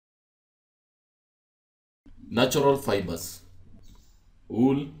Natural fibers: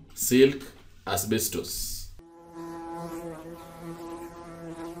 wool, silk, asbestos.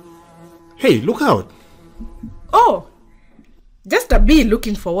 Hey, look out! Oh, just a bee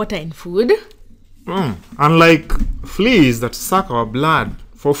looking for water and food. Unlike fleas that suck our blood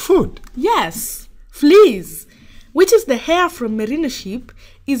for food. Yes, fleas, which is the hair from merino sheep,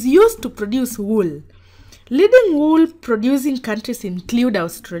 is used to produce wool. Leading wool producing countries include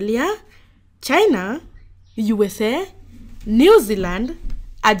Australia, China, USA, New Zealand,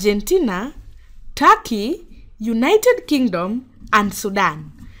 Argentina, Turkey, United Kingdom, and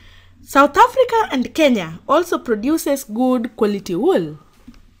Sudan. South Africa and Kenya also produces good quality wool.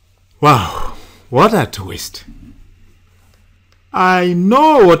 Wow, what a twist. I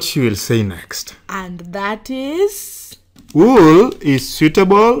know what you will say next. And that is... Wool is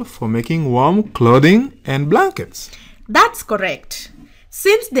suitable for making warm clothing and blankets. That's correct,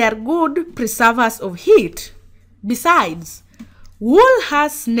 since they are good preservers of heat. Besides, wool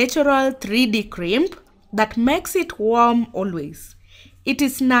has natural 3D crimp that makes it warm always. It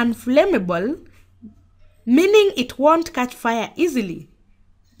is non-flammable, meaning it won't catch fire easily.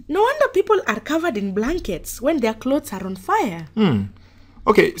 No wonder people are covered in blankets when their clothes are on fire.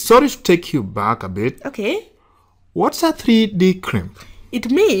 Okay, sorry to take you back a bit. Okay. What's a 3D crimp?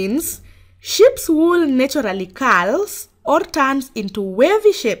 It means sheep's wool naturally curls or turns into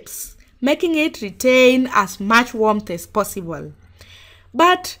wavy shapes, making it retain as much warmth as possible.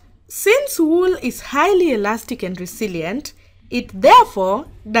 But since wool is highly elastic and resilient, it therefore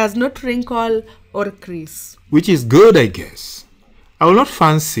does not wrinkle or crease. Which is good, I guess. I will not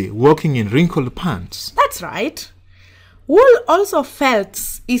fancy walking in wrinkled pants. That's right. Wool also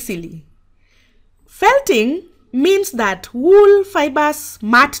felts easily. Felting means that wool fibers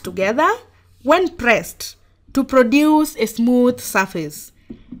mat together when pressed to produce a smooth surface.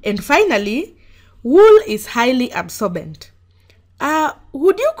 And finally, wool is highly absorbent.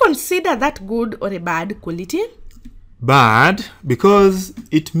 Would you consider that good or a bad quality? Bad, because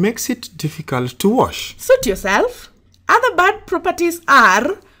it makes it difficult to wash. Suit yourself. Other bad properties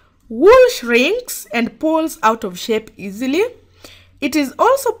are wool shrinks and pulls out of shape easily. It is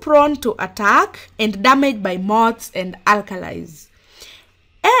also prone to attack and damage by moths and alkalis.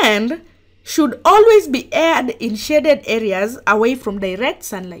 And should always be aired in shaded areas away from direct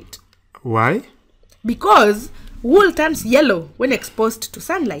sunlight. Why? Because wool turns yellow when exposed to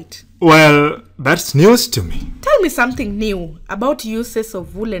sunlight. Well, that's news to me. Tell me something new about uses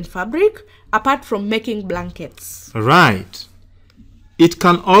of woolen fabric apart from making blankets. Right. It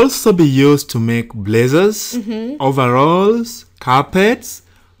can also be used to make blazers, overalls, carpets,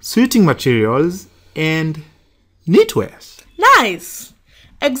 suiting materials, and knitwears. Nice!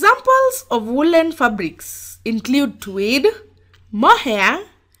 Examples of woolen fabrics include tweed, mohair,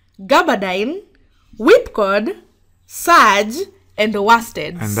 gabardine, whipcord, serge, and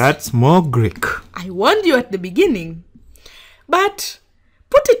worsteds. And that's more Greek. I warned you at the beginning. But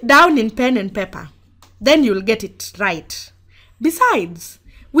put it down in pen and paper. Then you'll get it right. Besides,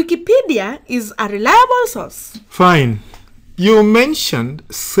 Wikipedia is a reliable source. Fine. You mentioned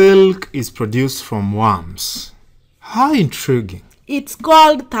silk is produced from worms. How intriguing. It's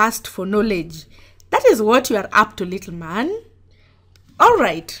called thirst for knowledge. That is what you are up to, little man. All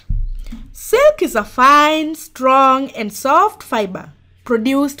right. Silk is a fine, strong, and soft fiber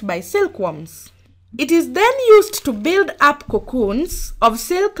produced by silkworms. It is then used to build up cocoons of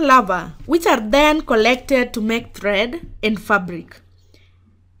silk larvae, which are then collected to make thread and fabric.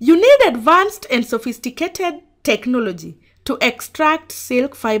 You need advanced and sophisticated technology to extract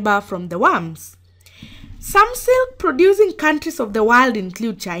silk fiber from the worms. Some silk-producing countries of the world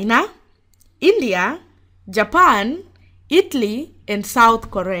include China, India, Japan, Italy, and South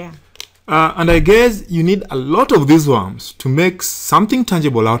Korea. And I guess you need a lot of these worms to make something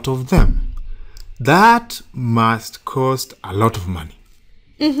tangible out of them. That must cost a lot of money.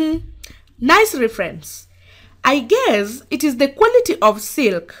 Nice reference. I guess it is the quality of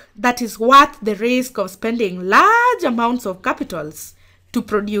silk that is worth the risk of spending large amounts of capitals to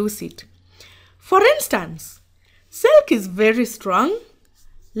produce it. For instance, silk is very strong,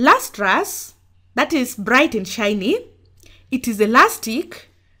 lustrous, that is bright and shiny. It is elastic,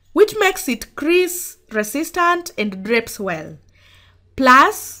 which makes it crease resistant and drapes well.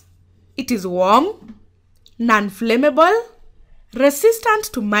 Plus, it is warm, non-flammable, resistant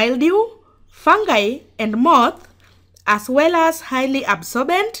to mildew, fungi, and moth, as well as highly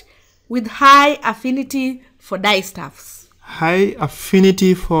absorbent with high affinity for dyestuffs. High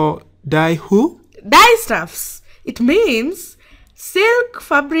affinity for dye who? Dyestuffs. It means silk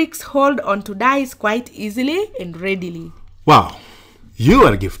fabrics hold onto dyes quite easily and readily. Wow, you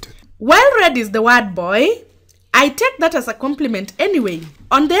are gifted. Well read is the word, boy. I take that as a compliment anyway.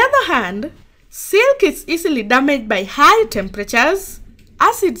 On the other hand, silk is easily damaged by high temperatures,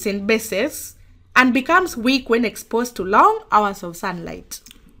 acids and bases, and becomes weak when exposed to long hours of sunlight.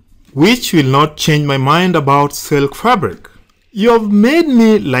 Which will not change my mind about silk fabric. You have made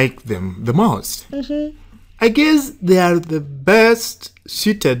me like them the most. I guess they are the best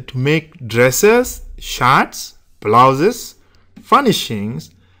suited to make dresses, shirts, blouses,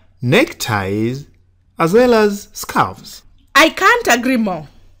 furnishings, neckties, as well as scarves. I can't agree more.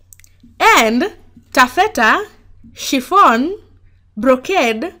 And taffeta, chiffon,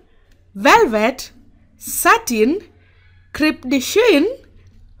 brocade, velvet, satin, crepe de chine,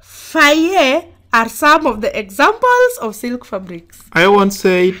 faye are some of the examples of silk fabrics. I won't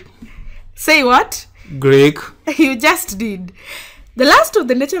say it. Say what? Greek. You just did. The last of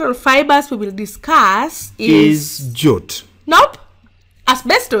the natural fibers we will discuss is jute. Nope.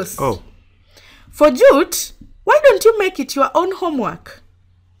 Asbestos. Oh. For jute, why don't you make it your own homework?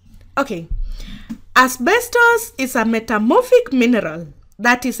 Okay. Asbestos is a metamorphic mineral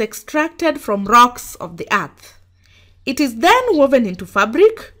that is extracted from rocks of the earth. It is then woven into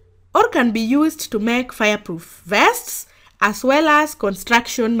fabric or can be used to make fireproof vests as well as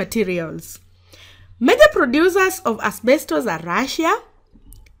construction materials. Major producers of asbestos are Russia,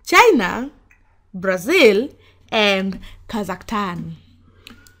 China, Brazil, and Kazakhstan.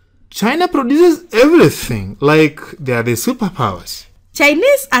 China produces everything like they are the superpowers.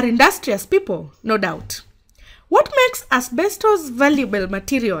 Chinese are industrious people, no doubt. What makes asbestos valuable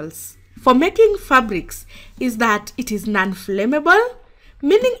materials for making fabrics is that it is non-flammable,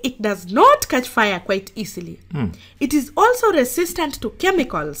 meaning it does not catch fire quite easily. It is also resistant to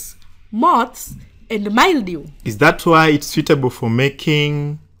chemicals, moths, and mildew. Is that why it's suitable for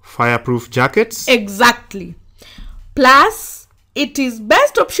making fireproof jackets? Exactly. Plus, it is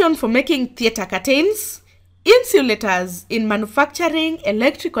best option for making theater curtains, insulators in manufacturing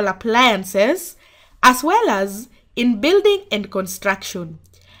electrical appliances, as well as in building and construction.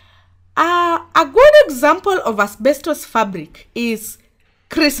 A good example of asbestos fabric is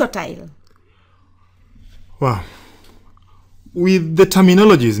chrysotile. Wow. With the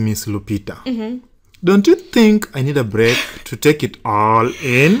terminologies, Miss Lupita, don't you think I need a break to take it all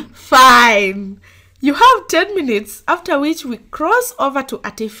in? Fine. You have 10 minutes, after which we cross over to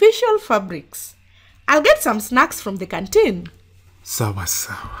artificial fabrics. I'll get some snacks from the canteen. Sawa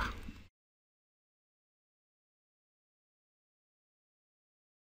sawa.